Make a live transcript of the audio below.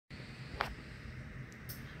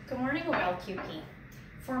Good morning, well QP.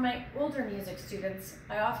 For my older music students,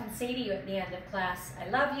 I often say to you at the end of class, I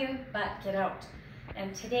love you, but get out.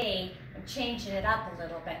 And today, I'm changing it up a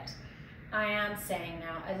little bit. I am saying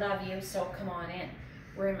now, I love you, so come on in.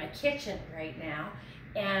 We're in my kitchen right now,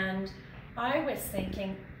 and I was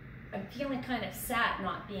thinking, I'm feeling kind of sad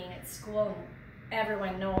not being at school.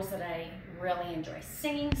 Everyone knows that I really enjoy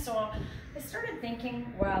singing, so I started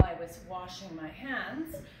thinking while I was washing my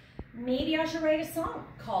hands, maybe I should write a song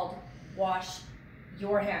called Wash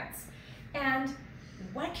Your Hands. And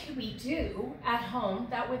what could we do at home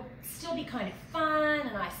that would still be kind of fun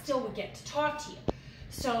and I still would get to talk to you?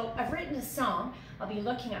 So I've written a song. I'll be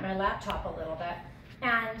looking at my laptop a little bit,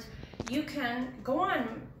 and you can go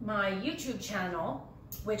on my YouTube channel,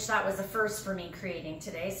 which that was the first for me creating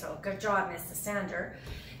today, so good job, Mrs. Sander.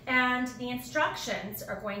 And the instructions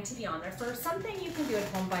are going to be on there for something you can do at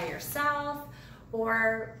home by yourself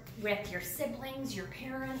or with your siblings, your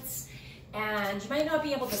parents. And you might not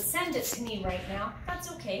be able to send it to me right now.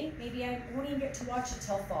 That's okay. Maybe I won't even get to watch it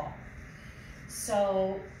till fall.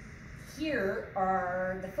 So here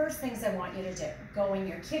are the first things I want you to do. Go in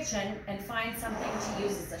your kitchen and find something to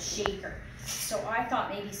use as a shaker. So I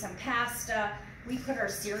thought maybe some pasta. We put our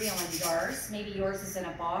cereal in jars. Maybe yours is in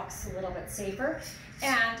a box, a little bit safer.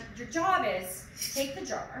 And your job is take the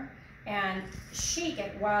jar and shake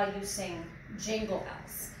it while you sing Jingle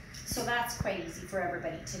Bells. So that's quite easy for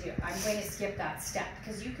everybody to do. I'm going to skip that step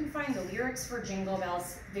because you can find the lyrics for Jingle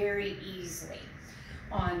Bells very easily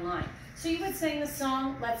online. So you would sing the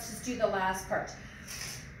song. Let's just do the last part.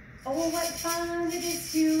 Oh, what fun it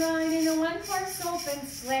is to ride in a one-horse open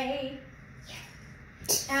sleigh.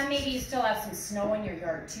 And maybe you still have some snow in your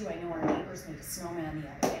yard too. I know our neighbors made a snowman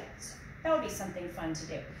the other day. So that would be something fun to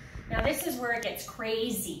do. Now this is where it gets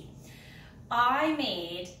crazy. I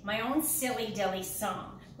made my own silly dilly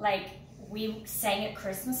song. Like we sang at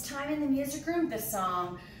Christmas time in the music room, the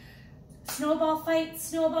song, snowball fight,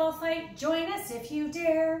 join us if you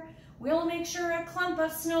dare. We'll make sure a clump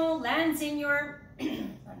of snow lands in your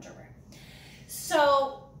underwear.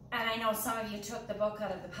 So, and I know some of you took the book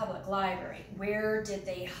out of the public library. Where Did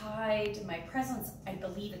They Hide My Presents? I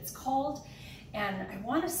believe it's called. And I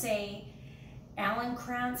want to say Alan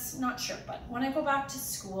Krantz, not sure, but when I go back to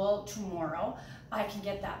school tomorrow, I can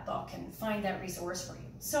get that book and find that resource for you.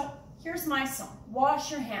 So here's my song,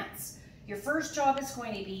 Wash Your Hands. Your first job is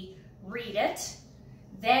going to be read it,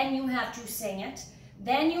 then you have to sing it,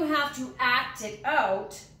 then you have to act it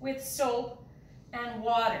out with soap and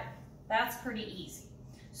water. That's pretty easy.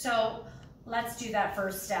 So let's do that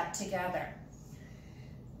first step together.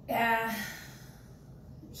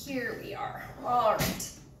 Here we are. All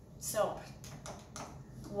right. So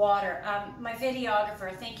water. My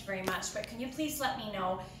videographer, thank you very much, but can you please let me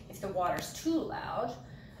know if the water's too loud?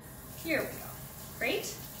 Here we go.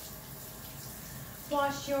 Great.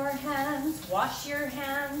 Wash your hands, wash your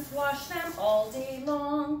hands, wash them all day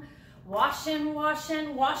long. Wash and wash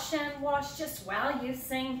and wash and wash just while you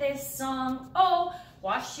sing this song. Oh,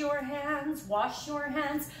 wash your hands, wash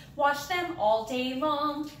them all day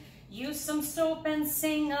long. Use some soap and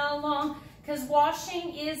sing along, 'cause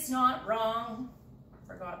washing is not wrong.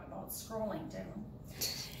 Forgot about scrolling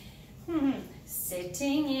down.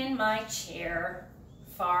 Sitting in my chair,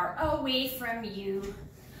 far away from you.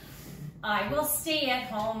 I will stay at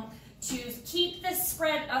home to keep the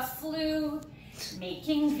spread of flu.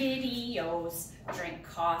 Making videos, drink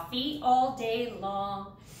coffee all day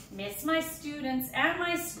long. Miss my students and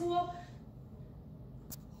my school.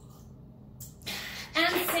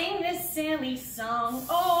 And sing this silly song.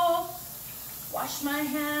 Oh, wash my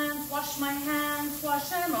hands, wash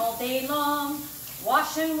them all day long.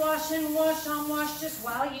 Wash and wash and wash on wash just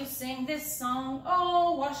while you sing this song.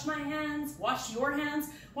 Oh, wash my hands, wash your hands,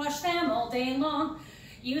 wash them all day long.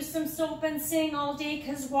 Use some soap and sing all day,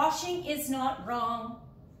 'cause washing is not wrong.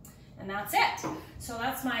 And that's it. So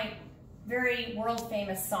that's my very world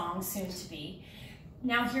famous song, soon to be.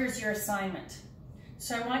 Now here's your assignment.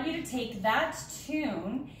 So I want you to take that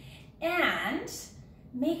tune and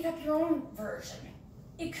make up your own version.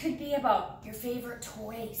 It could be about your favorite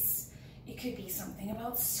toys. It could be something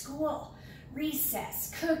about school,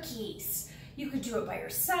 recess, cookies. You could do it by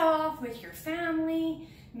yourself, with your family.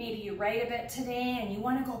 Maybe you write a bit today and you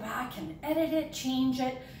want to go back and edit it, change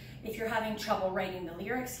it. If you're having trouble writing the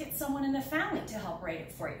lyrics, get someone in the family to help write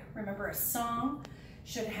it for you. Remember, a song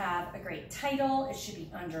should have a great title. It should be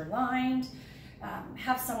underlined.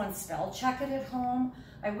 Have someone spell check it at home.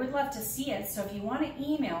 I would love to see it. So if you want to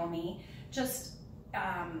email me, just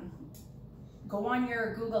go on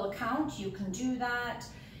your Google account. You can do that.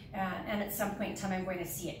 And at some point in time, I'm going to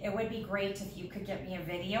see it. It would be great if you could get me a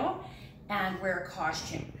video and wear a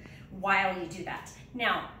costume. while you do that.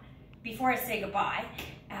 Now, before I say goodbye,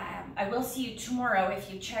 I will see you tomorrow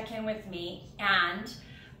if you check in with me. And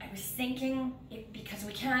I was thinking, because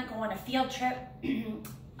we can't go on a field trip,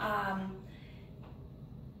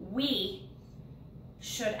 we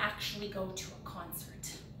should actually go to a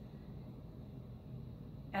concert.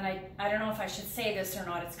 And I don't know if I should say this or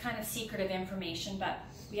not, it's kind of secretive information, but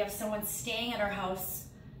we have someone staying at our house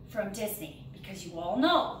from Disney, because you all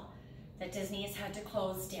know that Disney has had to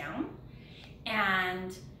close down.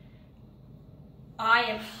 And I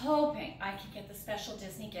am hoping I can get the special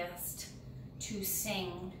Disney guest to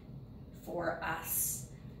sing for us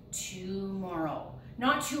tomorrow.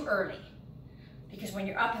 Not too early, because when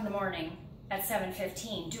you're up in the morning at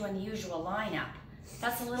 7:15 doing the usual lineup,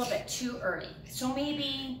 that's a little bit too early. So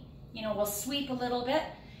maybe, you know, we'll sweep a little bit,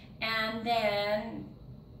 and then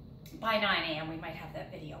by 9 a.m. we might have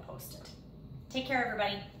that video posted. Take care,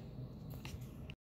 everybody.